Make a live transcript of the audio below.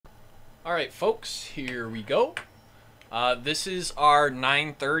All right, folks, here we go. This is our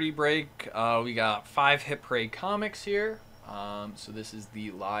 9:30 break. We got 5 Hit Parade comics here. So this is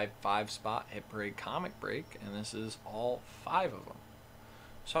the live 5-spot Hit Parade comic break, and this is all 5 of them.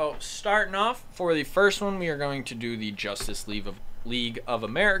 So starting off, for the first one, we are going to do the Justice League of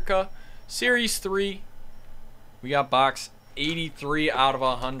America Series 3. We got box 83 out of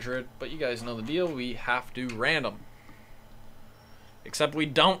 100, but you guys know the deal. We have to random. Except we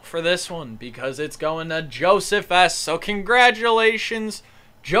don't for this one, because it's going to Joseph S. So congratulations,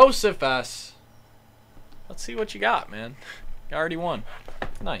 Joseph S. Let's see what you got, man. You already won.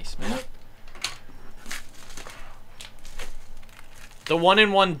 Nice, man. The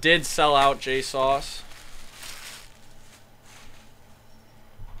 1-in-1 did sell out, J-Sauce.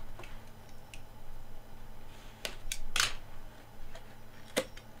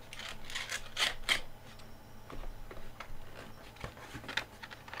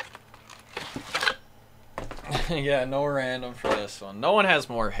 Yeah, no random for this one. No one has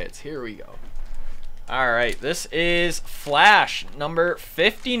more hits. Here we go. Alright, this is Flash, number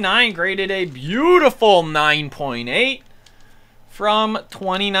 59, graded a beautiful 9.8 from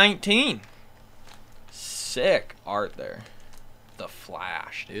 2019. Sick art there. The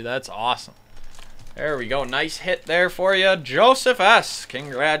Flash, dude. That's awesome. There we go. Nice hit there for you, Joseph S.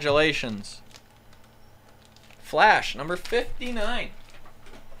 Congratulations. Flash, number 59.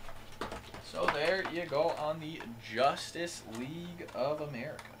 So there you go on the Justice League of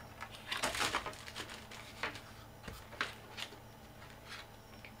America.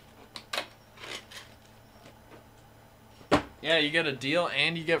 Yeah, you get a deal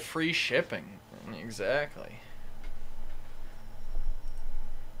and you get free shipping. Exactly.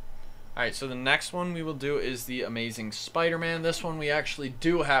 Alright, so the next one we will do is the Amazing Spider-Man. This one we actually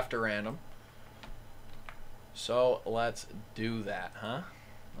do have to random. So let's do that, huh?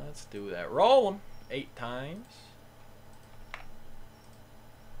 Let's do that. Roll them 8 times.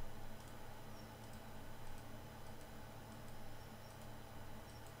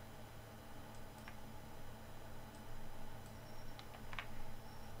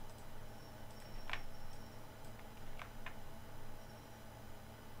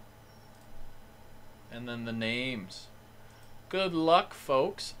 And then the names. Good luck,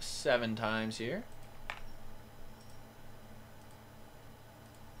 folks. 7 times here.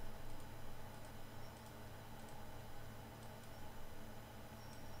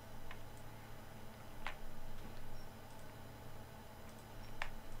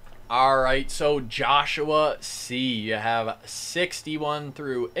 Alright, so Joshua C, you have 61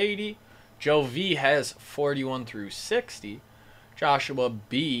 through 80. Joe V has 41 through 60. Joshua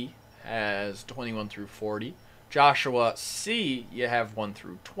B has 21 through 40. Joshua C, you have 1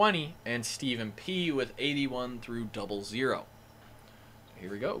 through 20. And Stephen P with 81 through 00. Here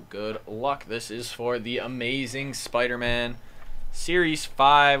we go. Good luck. This is for the Amazing Spider-Man Series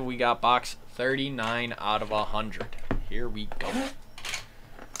 5. We got box 39 out of 100. Here we go.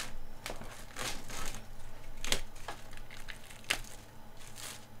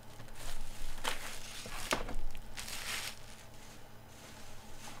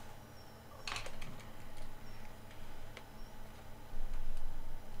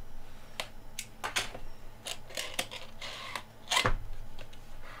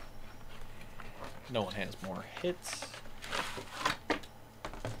 No one has more hits.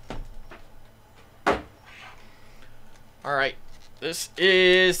 Alright, this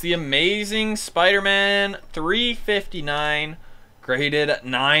is the Amazing Spider-Man 359, graded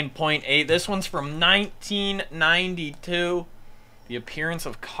 9.8. This one's from 1992. The appearance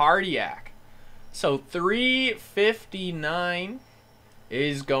of Cardiac. So 359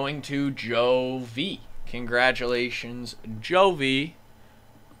 is going to Joe V. Congratulations, Joe V.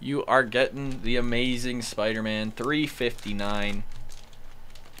 You are getting the Amazing Spider-Man 359,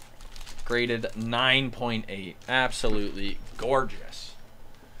 graded 9.8. Absolutely gorgeous.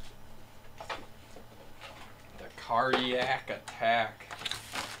 The Cardiac Attack.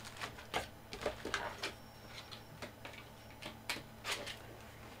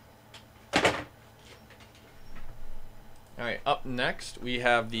 Alright, up next we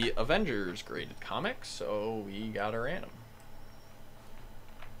have the Avengers graded comics, so we got a random.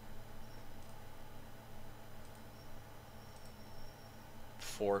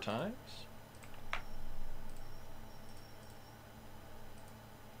 4 times.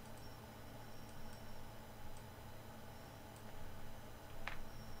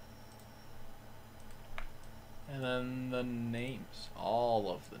 And then the names, all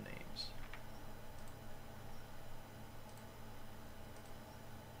of the names.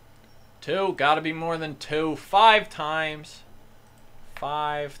 2, gotta be more than 2. 5 times.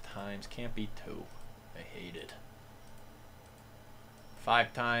 5 times. Can't be 2. I hate it.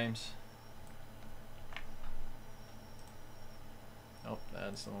 5 times. Nope,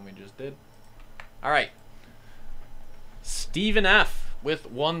 that's the one we just did. All right. Stephen F. with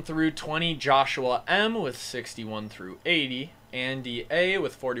 1 through 20. Joshua M. with 61 through 80. Andy A.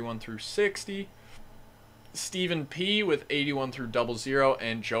 with 41 through 60. Stephen P. with 81 through 00.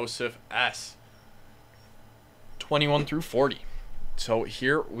 And Joseph S. 21 through 40. So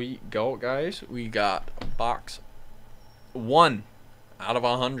here we go, guys. We got box 1 out of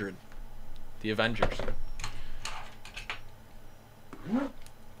 100. The Avengers.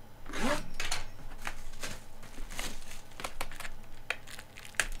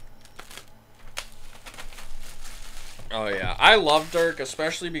 Oh yeah, I love Dirk,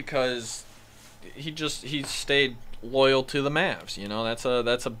 especially because he stayed loyal to the Mavs. You know, that's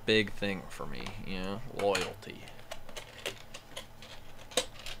a big thing for me. You know, loyalty.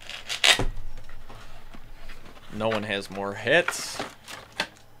 No one has more hits.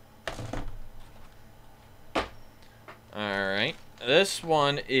 Alright. This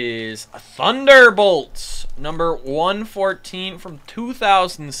one is Thunderbolts. Number 114 from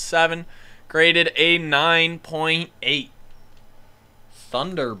 2007. Graded a 9.8.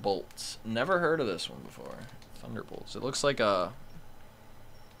 Thunderbolts. Never heard of this one before. Thunderbolts. It looks like a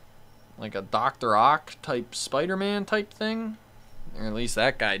Dr. Ock type Spider-Man type thing. Or at least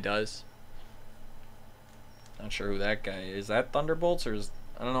that guy does. Not sure who that guy is. Is that Thunderbolts or is...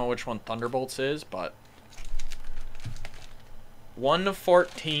 I don't know which one Thunderbolts is, but... 1 of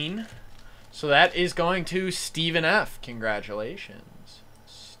 14. So that is going to Stephen F. Congratulations.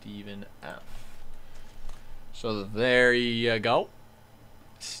 Stephen F. So there you go.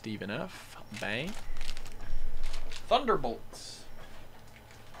 Stephen F. Bang. Thunderbolts.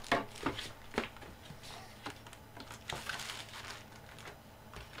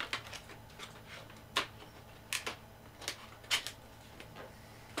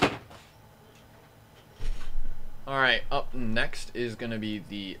 Alright, up next is going to be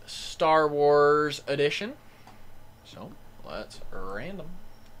the Star Wars edition. So, let's random.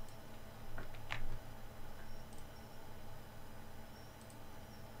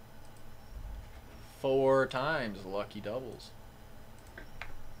 Four times lucky doubles.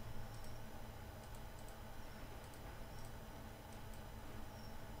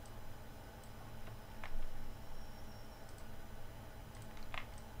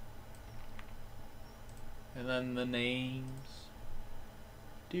 And then the names.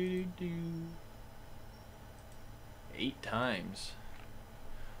 8 times.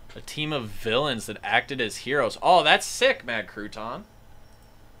 A team of villains that acted as heroes. Oh, that's sick, Mad Crouton.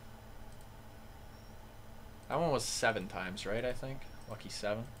 That one was 7 times, right, I think? Lucky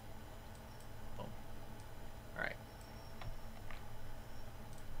 7. Oh. Alright.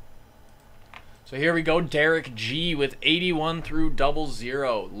 So here we go. Derek G with 81 through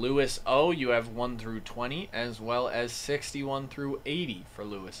 00. Lewis O, you have 1 through 20, as well as 61 through 80 for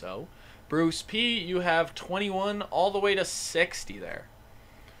Lewis O. Bruce P, you have 21 all the way to 60 there.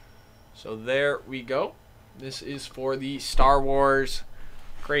 So there we go. This is for the Star Wars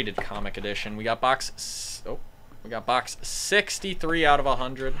graded comic edition. We got box 63 out of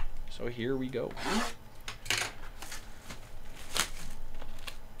 100. So here we go.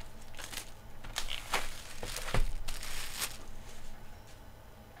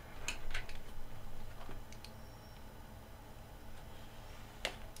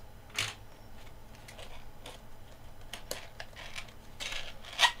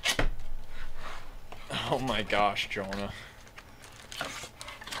 Oh my gosh, Jonah.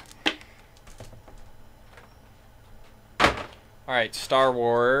 Alright, Star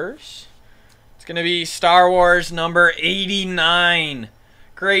Wars. It's going to be Star Wars number 89.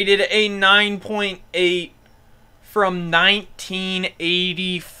 Graded a 9.8 from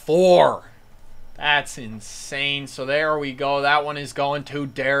 1984. That's insane. So there we go. That one is going to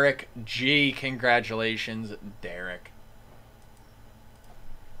Derek G. Congratulations, Derek.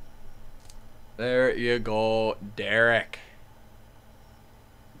 There you go, Derek.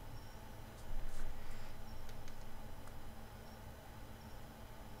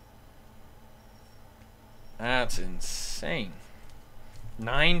 That's insane.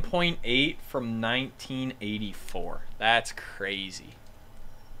 9.8 from 1984. That's crazy.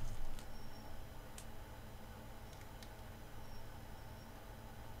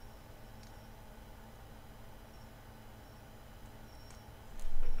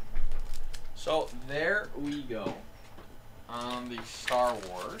 So there we go on the Star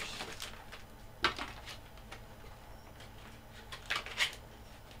Wars.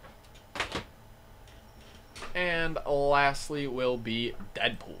 And lastly will be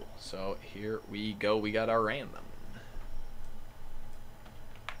Deadpool. So here we go. We got our random.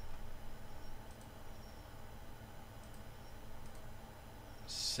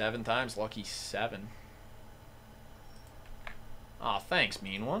 7 times, lucky 7. Aw, thanks,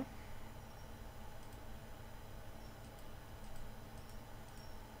 mean one.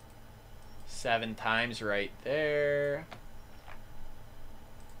 Seven times right there.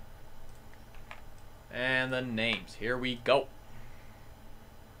 And the names. Here we go.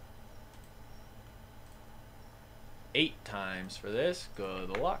 8 times for this.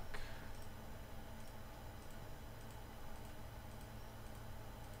 Good luck.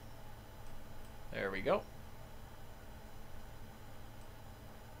 There we go.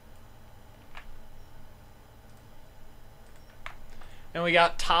 And we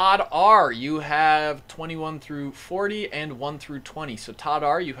got Todd R. You have 21 through 40 and 1 through 20. So Todd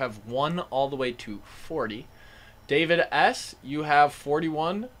R, you have 1 all the way to 40. David S, you have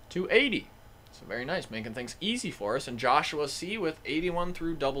 41 to 80. So very nice, making things easy for us. And Joshua C with 81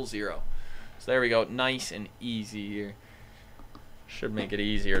 through 00. So there we go, nice and easy here. Should make it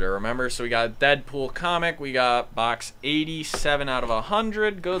easier to remember. So we got Deadpool comic. We got box 87 out of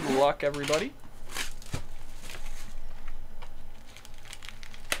 100. Good luck, everybody.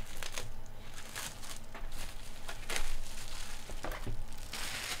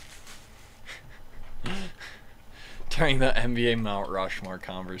 During the NBA Mount Rushmore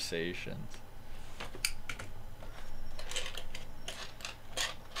conversations.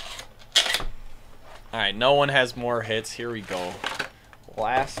 Alright, no one has more hits. Here we go.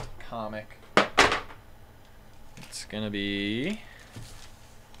 Last comic. It's gonna be...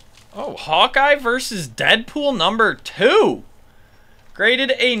 Oh, Hawkeye versus Deadpool number 2.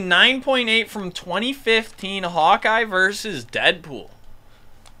 Graded a 9.8 from 2015. Hawkeye versus Deadpool.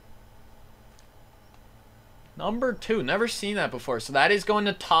 Number 2. Never seen that before. So that is going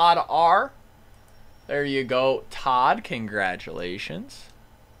to Todd R. There you go, Todd. Congratulations.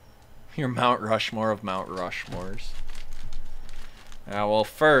 Your Mount Rushmore of Mount Rushmores. Well,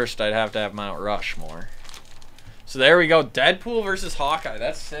 first, I'd have to have Mount Rushmore. So there we go. Deadpool versus Hawkeye.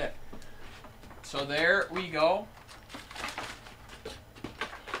 That's sick. So there we go.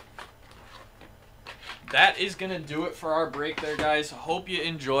 That is going to do it for our break there, guys. Hope you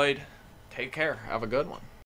enjoyed. Take care. Have a good one.